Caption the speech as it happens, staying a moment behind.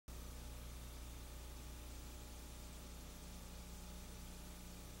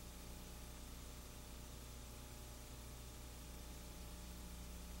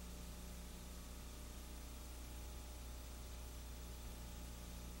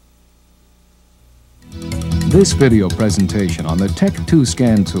This video presentation on the Tech 2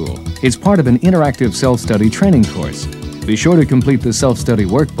 Scan tool is part of an interactive self-study training course. Be sure to complete the self-study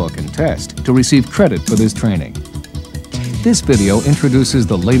workbook and test to receive credit for this training. This video introduces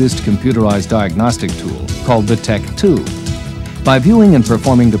the latest computerized diagnostic tool called the Tech 2. By viewing and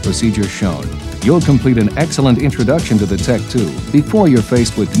performing the procedures shown, you'll complete an excellent introduction to the Tech 2 before you're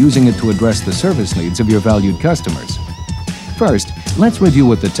faced with using it to address the service needs of your valued customers. First, let's review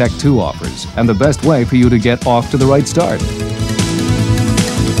what the Tech 2 offers and the best way for you to get off to the right start.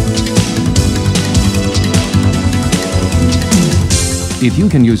 If you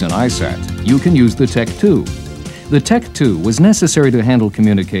can use an ISAT, you can use the Tech 2. The Tech 2 was necessary to handle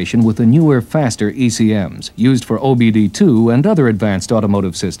communication with the newer, faster ECMs used for OBD2 and other advanced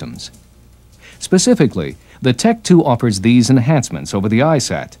automotive systems. Specifically, the Tech 2 offers these enhancements over the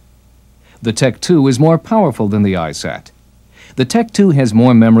ISAT. The Tech 2 is more powerful than the ISAT. The Tech 2 has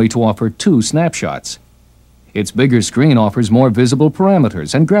more memory to offer 2 snapshots. Its bigger screen offers more visible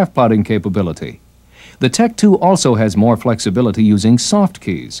parameters and graph plotting capability. The Tech 2 also has more flexibility using soft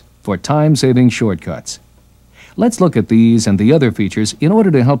keys for time-saving shortcuts. Let's look at these and the other features in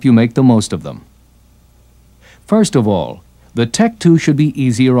order to help you make the most of them. First of all, the Tech 2 should be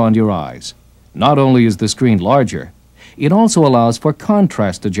easier on your eyes. Not only is the screen larger, it also allows for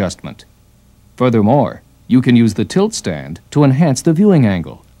contrast adjustment. Furthermore, you can use the tilt stand to enhance the viewing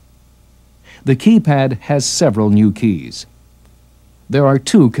angle. The keypad has several new keys. There are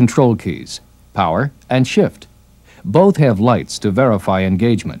 2 control keys, power and shift. Both have lights to verify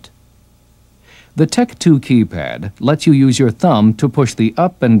engagement. The Tech 2 keypad lets you use your thumb to push the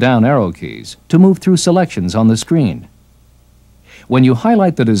up and down arrow keys to move through selections on the screen. When you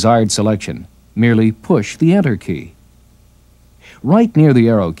highlight the desired selection, merely push the Enter key. Right near the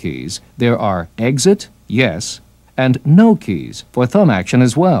arrow keys, there are Exit, Yes, and No keys for thumb action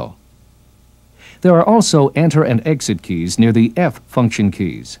as well. There are also Enter and Exit keys near the F function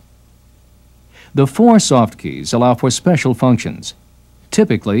keys. The 4 soft keys allow for special functions.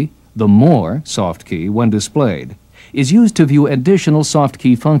 Typically, the More soft key, when displayed, is used to view additional soft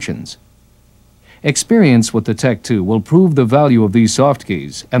key functions. Experience with the Tech 2 will prove the value of these soft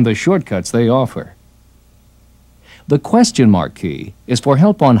keys and the shortcuts they offer. The question mark key is for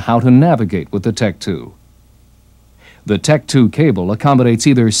help on how to navigate with the Tech 2. The Tech 2 cable accommodates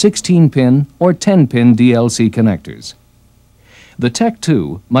either 16-pin or 10-pin DLC connectors. The Tech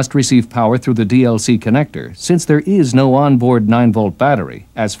 2 must receive power through the DLC connector since there is no onboard 9-volt battery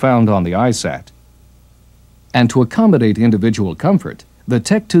as found on the ISAT. And to accommodate individual comfort, the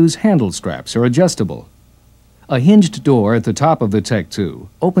Tech 2's handle straps are adjustable. A hinged door at the top of the Tech 2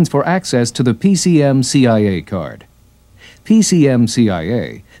 opens for access to the PCM-CIA card.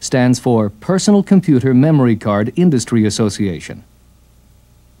 PCM-CIA stands for Personal Computer Memory Card Industry Association.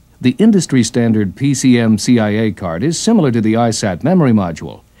 The industry standard PCM-CIA card is similar to the ISAT memory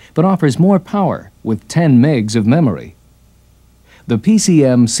module, but offers more power with 10 megs of memory. The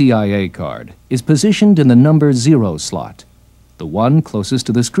PCM-CIA card is positioned in the number 0 slot, the one closest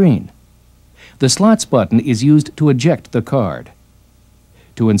to the screen. The slots button is used to eject the card.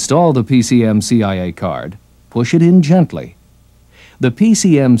 To install the PCM-CIA card, push it in gently. The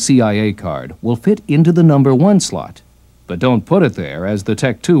PCM-CIA card will fit into the number 1 slot, but don't put it there as the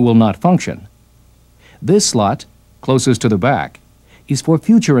Tech 2 will not function. This slot, closest to the back, is for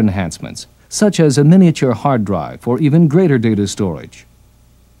future enhancements, such as a miniature hard drive for even greater data storage.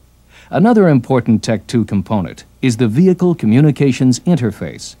 Another important Tech 2 component is the Vehicle Communications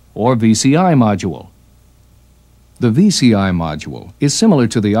Interface, or VCI module. The VCI module is similar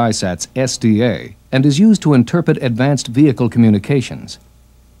to the ISAT's SDA and is used to interpret advanced vehicle communications.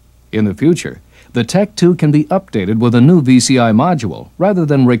 In the future, the Tech 2 can be updated with a new VCI module rather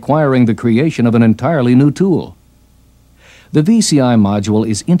than requiring the creation of an entirely new tool. The VCI module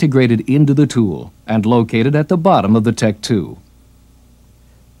is integrated into the tool and located at the bottom of the Tech 2.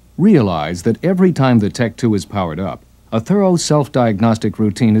 Realize that every time the Tech 2 is powered up, a thorough self-diagnostic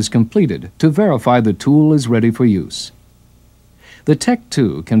routine is completed to verify the tool is ready for use. The Tech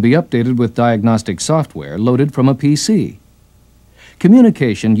 2 can be updated with diagnostic software loaded from a PC.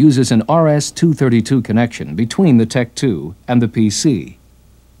 Communication uses an RS-232 connection between the Tech 2 and the PC.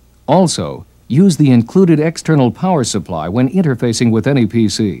 Also, use the included external power supply when interfacing with any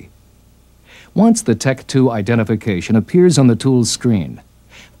PC. Once the Tech 2 identification appears on the tool's screen,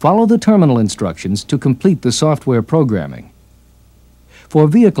 follow the terminal instructions to complete the software programming. For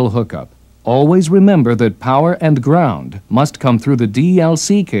vehicle hookup, always remember that power and ground must come through the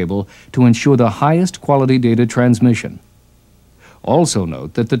DLC cable to ensure the highest quality data transmission. Also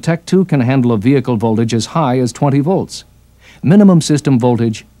note that the Tech 2 can handle a vehicle voltage as high as 20 volts. Minimum system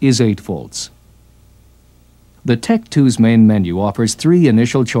voltage is 8 volts. The Tech 2's main menu offers three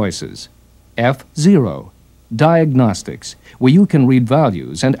initial choices. F0, Diagnostics, where you can read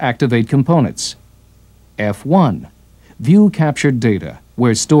values and activate components. F1, View Captured Data,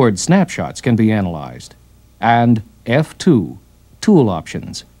 where stored snapshots can be analyzed. And F2, Tool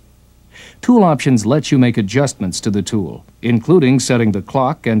Options. Tool Options lets you make adjustments to the tool, including setting the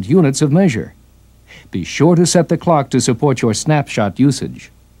clock and units of measure. Be sure to set the clock to support your snapshot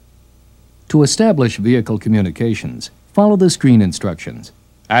usage. To establish vehicle communications, follow the screen instructions.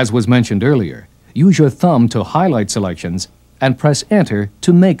 As was mentioned earlier, use your thumb to highlight selections and press Enter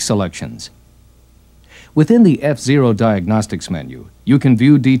to make selections. Within the F0 Diagnostics menu, you can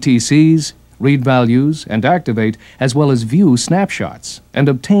view DTCs, read values, and activate, as well as view snapshots and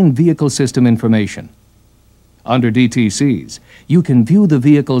obtain vehicle system information. Under DTCs, you can view the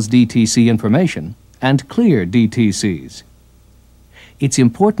vehicle's DTC information and clear DTCs. It's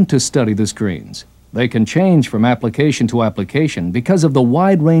important to study the screens. They can change from application to application because of the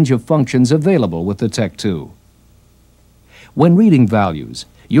wide range of functions available with the Tech 2. When reading values,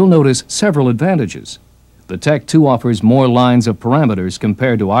 you'll notice several advantages. The Tech 2 offers more lines of parameters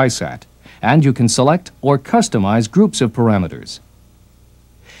compared to iSAT, and you can select or customize groups of parameters.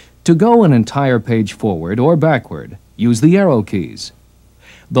 To go an entire page forward or backward, use the arrow keys.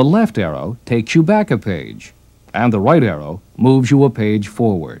 The left arrow takes you back a page, and the right arrow moves you a page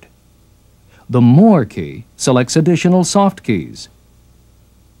forward. The More key selects additional soft keys.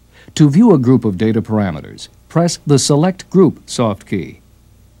 To view a group of data parameters, press the Select Group soft key.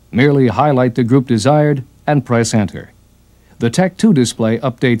 Merely highlight the group desired and press Enter. The Tech 2 display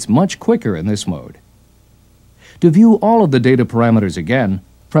updates much quicker in this mode. To view all of the data parameters again,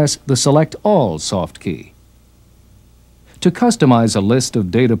 press the Select All soft key. To customize a list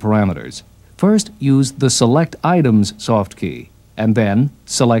of data parameters, first use the Select Items soft key, and then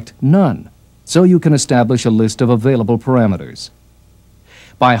select None, so you can establish a list of available parameters.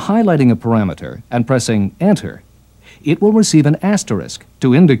 By highlighting a parameter and pressing Enter, it will receive an asterisk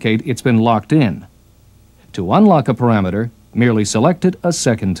to indicate it's been locked in. To unlock a parameter, merely select it a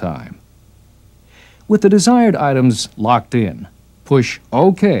second time. With the desired items locked in, push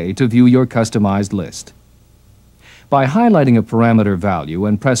OK to view your customized list. By highlighting a parameter value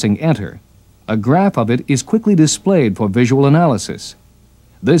and pressing Enter, a graph of it is quickly displayed for visual analysis.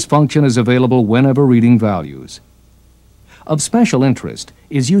 This function is available whenever reading values. Of special interest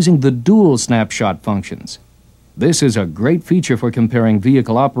is using the dual snapshot functions. This is a great feature for comparing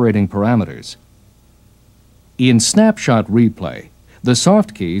vehicle operating parameters. In Snapshot Replay, the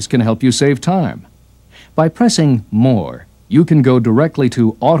soft keys can help you save time. By pressing More, you can go directly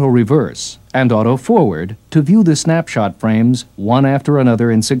to Auto Reverse and Auto Forward to view the snapshot frames one after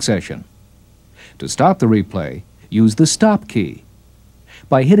another in succession. To stop the replay, use the Stop key.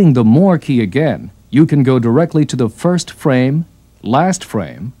 By hitting the More key again, you can go directly to the first frame, last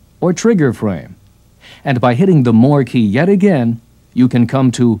frame, or trigger frame. And by hitting the More key yet again, you can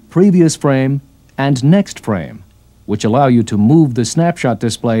come to Previous Frame and Next Frame, which allow you to move the snapshot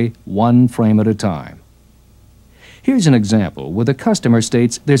display one frame at a time. Here's an example where the customer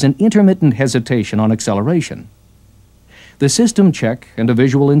states there's an intermittent hesitation on acceleration. The system check and a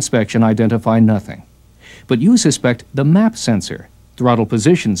visual inspection identify nothing, but you suspect the map sensor, throttle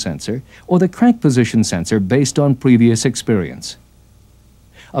position sensor, or the crank position sensor based on previous experience.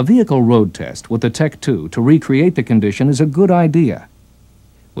 A vehicle road test with the Tech 2 to recreate the condition is a good idea.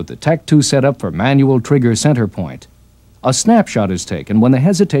 With the Tech 2 set up for manual trigger center point, a snapshot is taken when the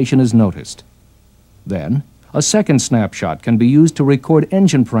hesitation is noticed. Then, a second snapshot can be used to record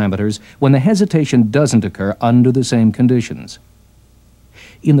engine parameters when the hesitation doesn't occur under the same conditions.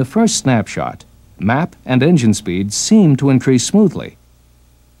 In the first snapshot, map and engine speed seem to increase smoothly.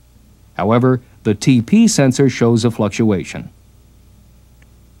 However, the TP sensor shows a fluctuation.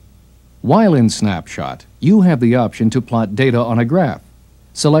 While in Snapshot, you have the option to plot data on a graph.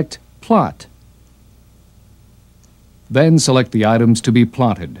 Select Plot. Then select the items to be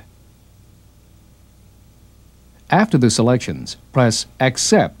plotted. After the selections, press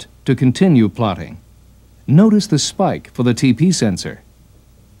Accept to continue plotting. Notice the spike for the TP sensor.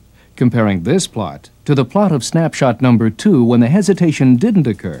 Comparing this plot to the plot of snapshot number 2 when the hesitation didn't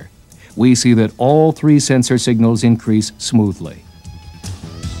occur, we see that all three sensor signals increase smoothly.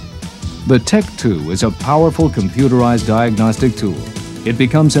 The Tech 2 is a powerful computerized diagnostic tool. It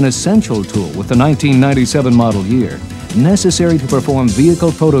becomes an essential tool with the 1997 model year, necessary to perform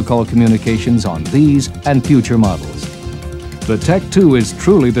vehicle protocol communications on these and future models. The Tech 2 is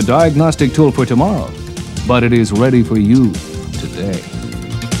truly the diagnostic tool for tomorrow, but it is ready for you today.